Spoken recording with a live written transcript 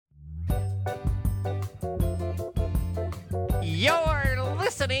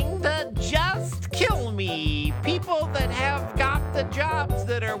listening to Just Kill Me. People that have got the jobs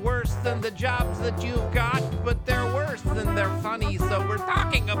that are worse than the jobs that you've got, but they're worse than they're funny. So we're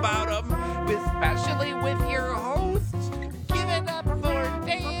talking about them, especially with your hosts. Give it up for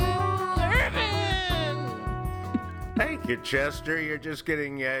Dale Irvin. Thank you, Chester. You're just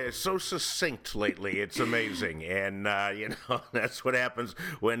getting so succinct lately. It's amazing. And, that's what happens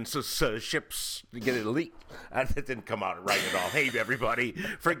when ships get a leak. That didn't come out right at all. Hey, everybody,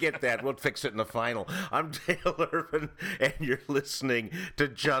 forget that. We'll fix it in the final. I'm Dale Irvin, and you're listening to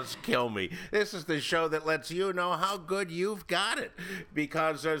Just Kill Me. This is the show that lets you know how good you've got it,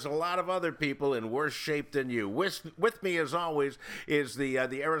 because there's a lot of other people in worse shape than you. With me, as always, is the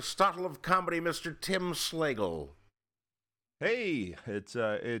Aristotle of comedy, Mr. Tim Slagle. Hey, it's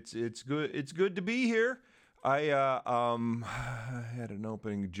good. It's good to be here. I had an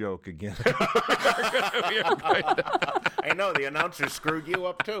opening joke again. I know the announcer screwed you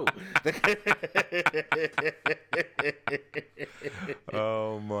up too.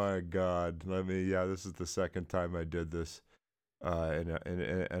 Oh my God! This is the second time I did this.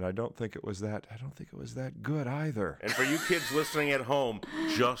 And I don't think it was that. I don't think it was that good either. And for you kids listening at home,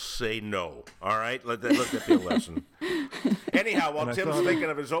 just say no. All right, let that be a lesson. Anyhow, while Tim's thinking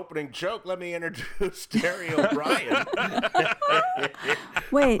of his opening joke, let me introduce Terry O'Brien.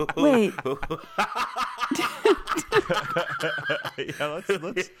 Wait. Yeah,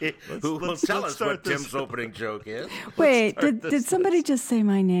 Who will tell us what Tim's opening joke is? Wait, did somebody just say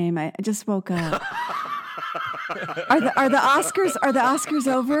my name? I just woke up. Are the Oscars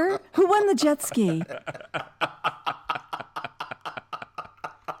over? Who won the jet ski?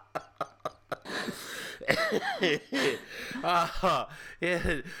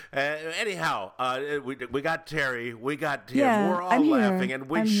 Anyhow, we got Terry, we got Tim. Yeah, we're all I'm laughing, here. and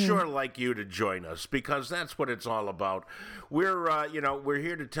we'd I'm sure here. like you to join us, because that's what it's all about. We're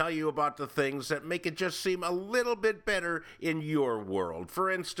here to tell you about the things that make it just seem a little bit better in your world. For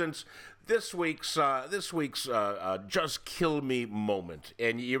instance, this week's Just Kill Me moment,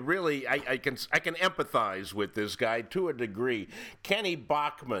 and you really, I can empathize with this guy to a degree. Kenny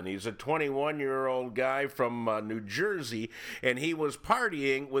Bachman, he's a 21-year-old guy from New Jersey, and he was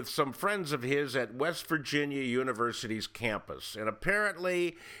partying with some friends of his at West Virginia University's campus, and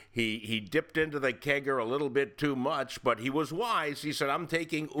apparently he dipped into the kegger a little bit too much, but he was wise. He said, "I'm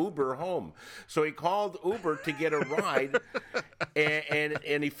taking Uber home." So he called Uber to get a ride,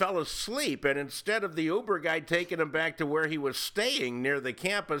 and he fell asleep. And instead of the Uber guy taking him back to where he was staying near the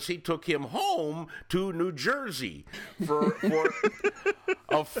campus, he took him home to New Jersey for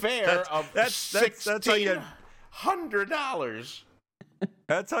a fare of $1,600.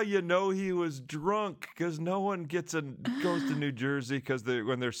 That's how you know he was drunk, because no one goes to New Jersey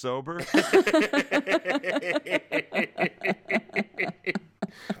when they're sober.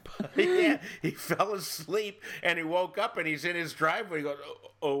 Yeah, he fell asleep and he woke up and he's in his driveway. He goes,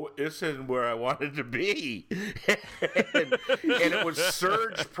 "Oh, this isn't where I wanted to be," and it was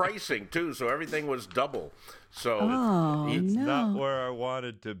surge pricing too, so everything was double. So it's not where I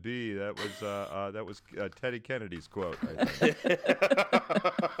wanted to be. That was Teddy Kennedy's quote, I think.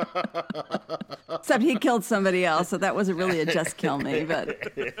 Except he killed somebody else, so that wasn't really a just kill me.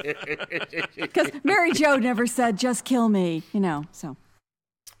 But because Mary Jo never said just kill me, so.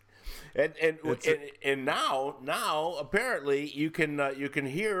 And now apparently you can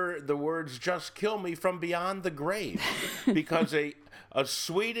hear the words "just kill me" from beyond the grave, because a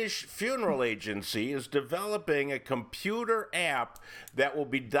Swedish funeral agency is developing a computer app that will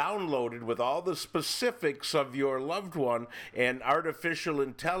be downloaded with all the specifics of your loved one, and artificial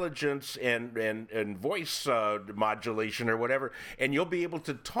intelligence and voice modulation or whatever, and you'll be able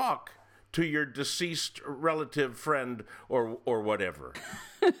to talk to your deceased relative, friend, or whatever.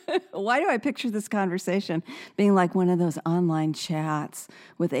 Why do I picture this conversation being like one of those online chats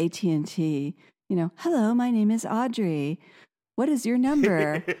with AT&T? Hello, my name is Audrey. What is your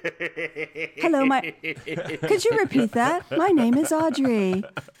number? Hello, could you repeat that? My name is Audrey.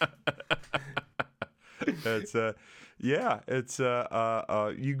 It's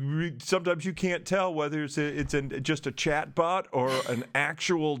sometimes you can't tell whether it's just a chat bot or an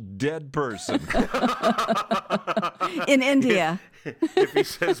actual dead person. In India. If he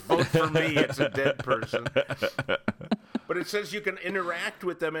says vote for me, it's a dead person. But it says you can interact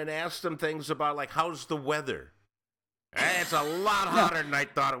with them and ask them things about, like, how's the weather? It's a lot hotter than I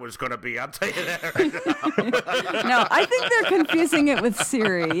thought it was going to be. I'll tell you that right now. No, I think they're confusing it with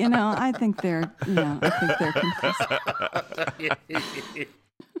Siri. I think they're confusing.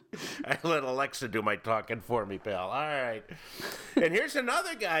 I let Alexa do my talking for me, pal. All right. And here's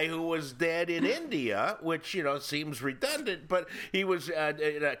another guy who was dead in India, which, seems redundant, but he was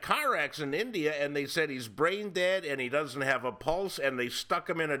in a car accident in India, and they said he's brain dead and he doesn't have a pulse, and they stuck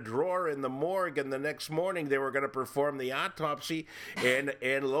him in a drawer in the morgue, and the next morning they were going to perform the autopsy, and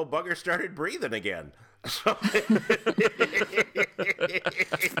little bugger started breathing again. So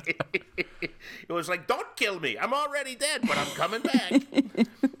it was like, don't kill me. I'm already dead, but I'm coming back.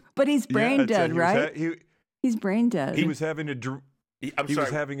 But he's brain dead, right? He's brain dead. He was having a dream. He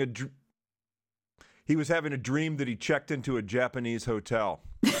was having a dream that he checked into a Japanese hotel.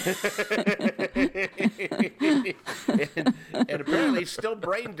 and apparently he's still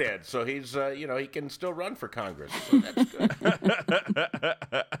brain dead, so he's he can still run for Congress. So that's good.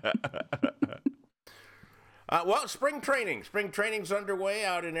 Well, spring training's underway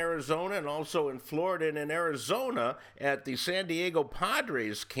out in Arizona and also in Florida. And in Arizona at the San Diego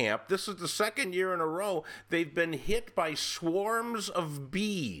Padres camp, this is the second year in a row they've been hit by swarms of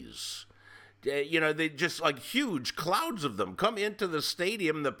bees. They just like huge clouds of them come into the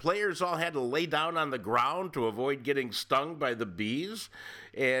stadium. The players all had to lay down on the ground to avoid getting stung by the bees.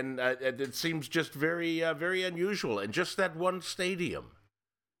 And it seems just very, very unusual. And just that one stadium.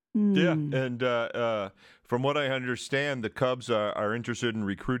 Yeah, and from what I understand, the Cubs are interested in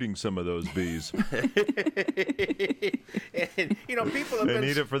recruiting some of those bees. And, people have they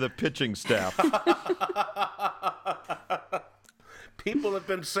need it for the pitching staff. People have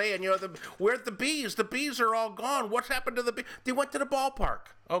been saying, where's the bees? The bees are all gone. What's happened to the bees? They went to the ballpark,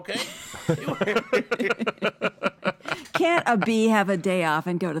 okay? Can't a bee have a day off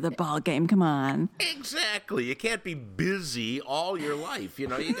and go to the ball game? Come on. Exactly. You can't be busy all your life. You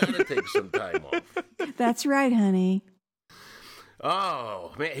got to take some time off. That's right, honey.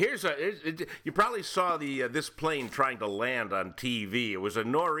 Oh, man, you probably saw this plane trying to land on TV. It was a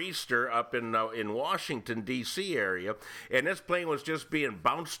nor'easter up in Washington, D.C. area, and this plane was just being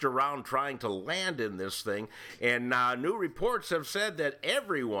bounced around trying to land in this thing. And new reports have said that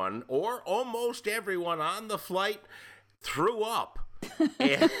everyone, or almost everyone on the flight, threw up.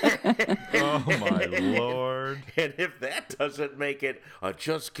 Oh, my Lord. And if that doesn't make it a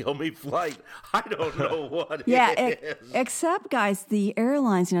just kill me flight, I don't know what is. Except, guys, the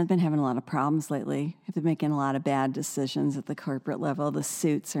airlines, have been having a lot of problems lately. Have been making a lot of bad decisions at the corporate level. The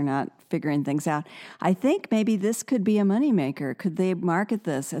suits are not figuring things out. I think maybe this could be a moneymaker. Could they market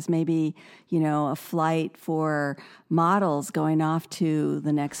this as maybe, a flight for models going off to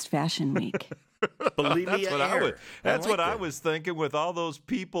the next fashion week? That's what I was thinking. With all those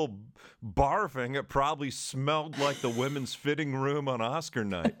people barfing, it probably smelled like the women's fitting room on Oscar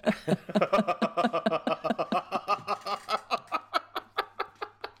night.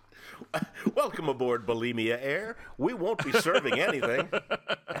 Welcome aboard Bulimia Air. We won't be serving anything.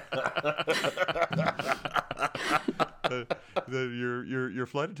 Your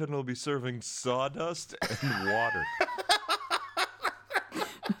flight attendant will be serving sawdust and water.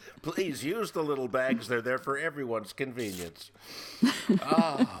 Please use the little bags. They're there for everyone's convenience.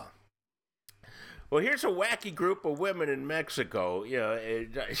 Oh. Well, here's a wacky group of women in Mexico,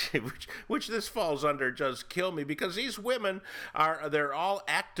 which this falls under just kill me, because these women they're all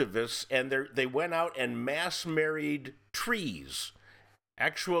activists, and they went out and mass married trees.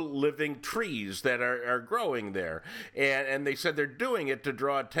 Actual living trees that are growing there. And they said they're doing it to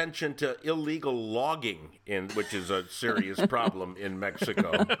draw attention to illegal logging, which is a serious problem in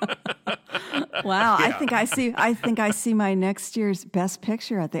Mexico. Wow, yeah. I think I see my next year's Best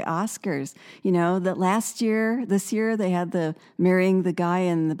Picture at the Oscars. That this year they had the marrying the guy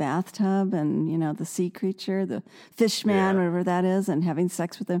in the bathtub, and the sea creature, the fish man, whatever that is, and having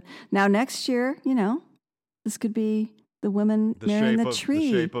sex with him. Now next year, this could be the women marrying the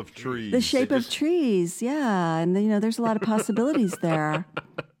tree. The shape of trees. The shape of trees, yeah. And, there's a lot of possibilities there.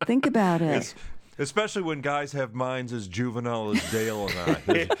 Think about it. Especially when guys have minds as juvenile as Dale and I.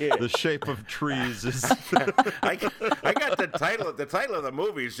 The shape of trees is... I got the title. The title of the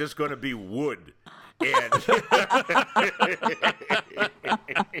movie is just going to be Wood.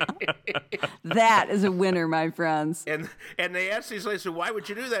 That is a winner, my friends. And they asked these ladies, why would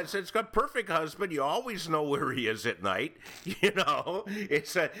you do that? I said, it's got perfect husband. You always know where he is at night.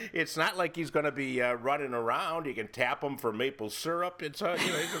 It's not like he's going to be running around. You can tap him for maple syrup. He's a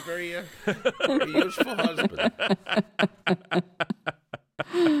very useful husband.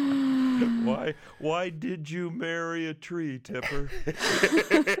 Why did you marry a tree, Tipper?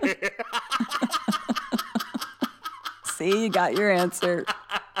 See, you got your answer.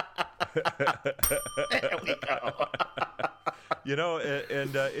 There we go.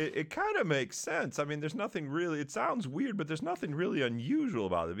 It kind of makes sense. I mean, there's nothing really, it sounds weird, but there's nothing really unusual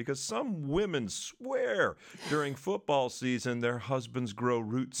about it because some women swear during football season their husbands grow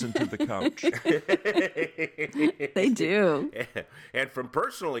roots into the couch. They do. And from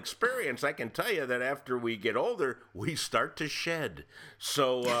personal experience, I can tell you that after we get older, we start to shed.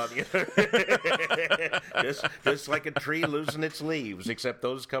 So, just like a tree losing its leaves, except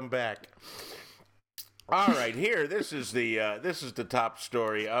those come back. All right, here. This is the top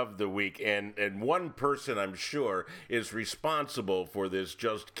story of the week, and one person I'm sure is responsible for this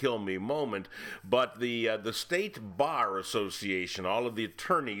just kill me moment. But the State Bar Association, all of the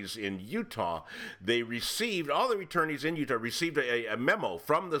attorneys in Utah, all the attorneys in Utah received a memo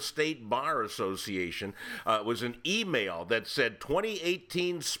from the State Bar Association. It was an email that said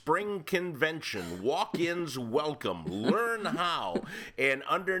 2018 Spring Convention, walk-ins welcome, learn how, and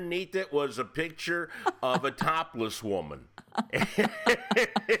underneath it was a picture of a topless woman.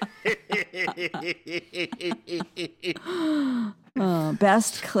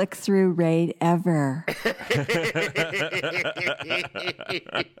 Best click-through rate ever. And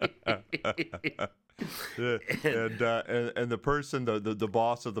the person, the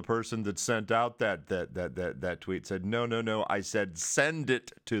boss of the person that sent out that tweet said, no, I said send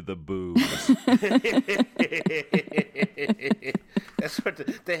it to the boobs. That's what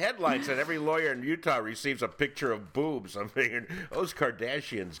the headline said. Every lawyer in Utah receives a picture of boobs. I'm thinking, those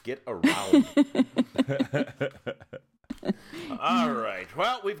Kardashians, get around. All right.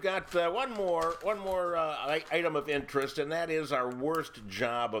 Well, we've got one more item of interest, and that is our worst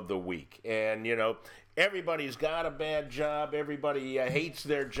job of the week. And, everybody's got a bad job. Everybody hates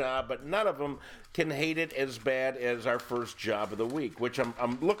their job, but none of them can hate it as bad as our first job of the week, which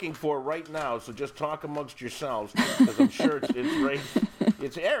I'm looking for right now. So just talk amongst yourselves, because I'm sure it's right.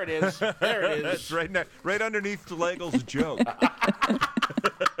 There it is. There it is. It's right underneath Legel's joke.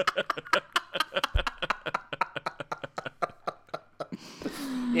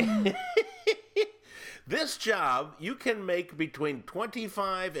 This job, you can make between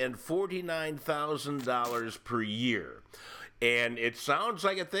 $25,000 and $49,000 per year. And it sounds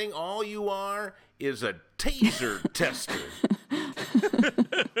like a thing. All you are is a taser tester.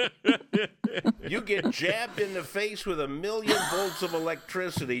 You get jabbed in the face with 1,000,000 volts of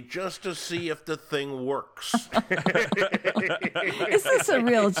electricity just to see if the thing works. Is this a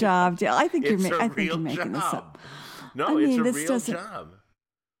real job, Dale? I think you're making this up. No, it's a real job.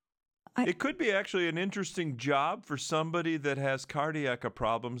 It could be actually an interesting job for somebody that has cardiac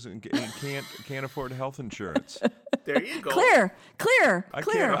problems and can't afford health insurance. There you go. Clear.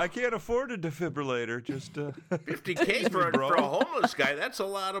 I can't afford a defibrillator. Just $50K for a homeless guy. That's a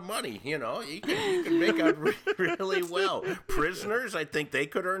lot of money. You can make out really well. Prisoners, I think they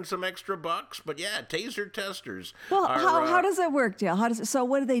could earn some extra bucks. But yeah, taser testers. Well, how does it work, Dale? So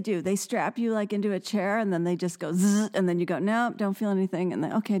what do? They strap you like into a chair, and then they just go zzz, and then you go, no, don't feel anything, and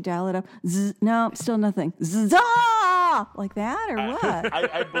then okay, dial it up. Zzz, no, still nothing. Zzz, like that or what?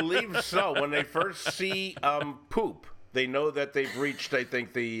 I believe so. When they first see poop, they know that they've reached, I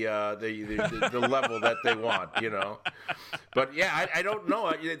think, the level that they want, But yeah, I don't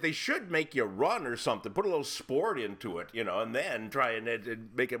know. They should make you run or something. Put a little sport into it, and then try and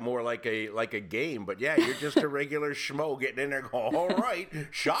make it more like a game. But yeah, you're just a regular schmo getting in there going, all right,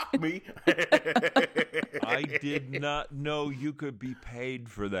 shock me. I did not know you could be paid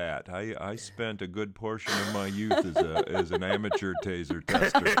for that. I spent a good portion of my youth as an amateur taser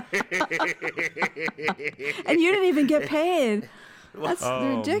tester. And you didn't even get paid. That's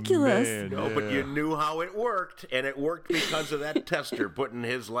ridiculous. Man, no, but you knew how it worked, and it worked because of that tester putting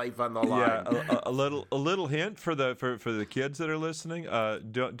his life on the line. Yeah, a little hint for the kids that are listening: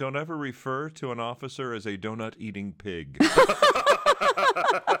 don't ever refer to an officer as a donut eating pig.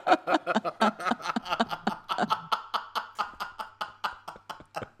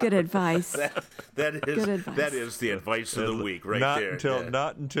 Good advice. That is the advice of the week, right there.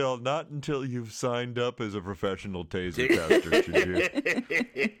 Not until you've signed up as a professional taser tester, should you?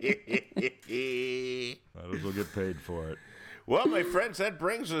 Might as well get paid for it. Well, my friends, that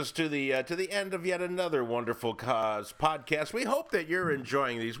brings us to the end of yet another Wonderful Cause podcast. We hope that you're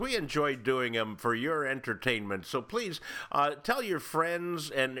enjoying these. We enjoy doing them for your entertainment. So please tell your friends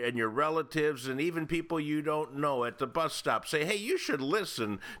and your relatives and even people you don't know at the bus stop. Say, hey, you should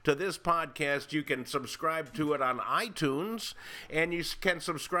listen to this podcast. You can subscribe to it on iTunes, and you can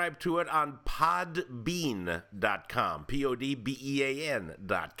subscribe to it on podbean.com,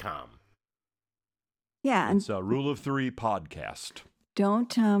 podbean.com. Yeah. It's a Rule of 3 podcast.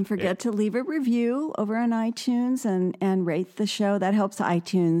 Don't forget to leave a review over on iTunes and rate the show. That helps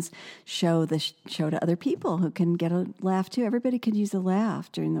iTunes show the show to other people who can get a laugh too. Everybody could use a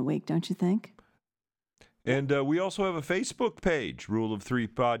laugh during the week, don't you think? And we also have a Facebook page, Rule of Three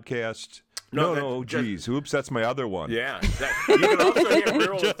Podcast. Geez. Oops, that's my other one. Yeah. You can also hear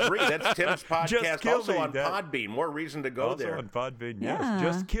Rule of Three. That's Tim's podcast. Also on That- Podbean. More reason to go Also there. on Podbean, Yeah. yes.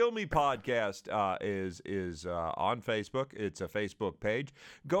 Just Kill Me podcast is on Facebook. It's a Facebook page.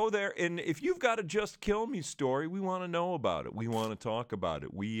 Go there, and if you've got a Just Kill Me story, we want to know about it. We want to talk about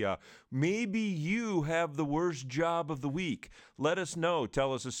it. We maybe you have the worst job of the week. Let us know.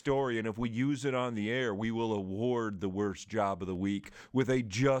 Tell us a story, and if we use it on the air, we will award the worst job of the week with a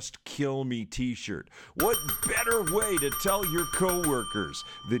Just Kill Me t-shirt. What better way to tell your coworkers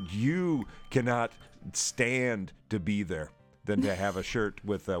that you cannot stand to be there than to have a shirt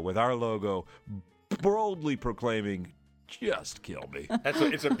with our logo boldly proclaiming "Just kill me."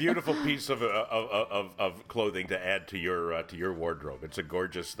 It's a beautiful piece of clothing to add to your wardrobe. It's a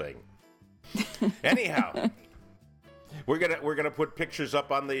gorgeous thing. Anyhow, we're gonna put pictures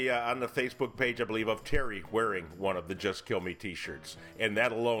up on the Facebook page, I believe, of Terry wearing one of the Just Kill Me t-shirts, and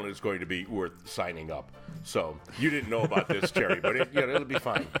that alone is going to be worth signing up. So you didn't know about this, Terry, but it'll be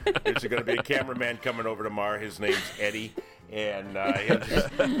fine. There's going to be a cameraman coming over tomorrow. His name's Eddie. And he'll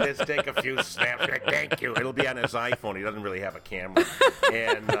just take a few snaps. Thank you. It'll be on his iPhone. He doesn't really have a camera,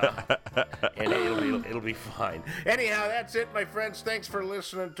 and it'll be fine. Anyhow, that's it, my friends. Thanks for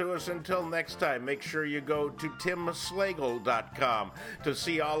listening to us. Until next time, make sure you go to timslagle.com to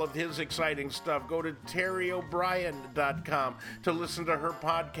see all of his exciting stuff. Go to terryobrien.com to listen to her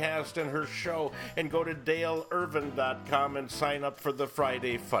podcast and her show, and go to daleirvin.com and sign up for the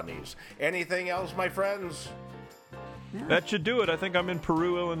Friday Funnies. Anything else, my friends? That should do it. I think I'm in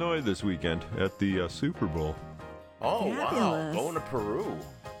Peru, Illinois this weekend at the Super Bowl. Oh, wow. Fabulous. Going to Peru.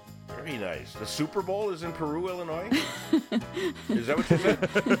 Very nice. The Super Bowl is in Peru, Illinois? Is that what you said?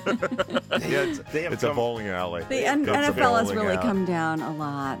 It's a bowling alley. The It's a NFL has bowling really alley. come down a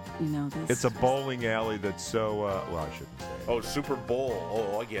lot. It's a bowling alley that's so, well, I shouldn't say. Oh, Super Bowl.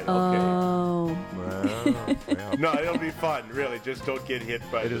 Oh, I get it. Okay. Oh, Well, yeah. No, it'll be fun. Really, just don't get hit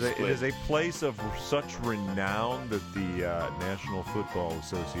by It the is, it split. is a place of such renown that the National Football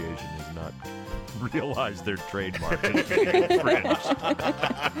Association has not realized their trademark is being infringed.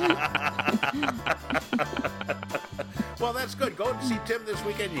 Well, that's good. Go and see Tim this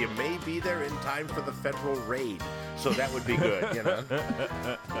weekend. You may be there in time for the federal raid, so that would be good,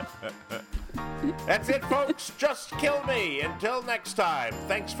 That's it, folks. Just kill me. Until next time,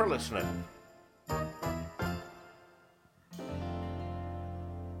 thanks for listening.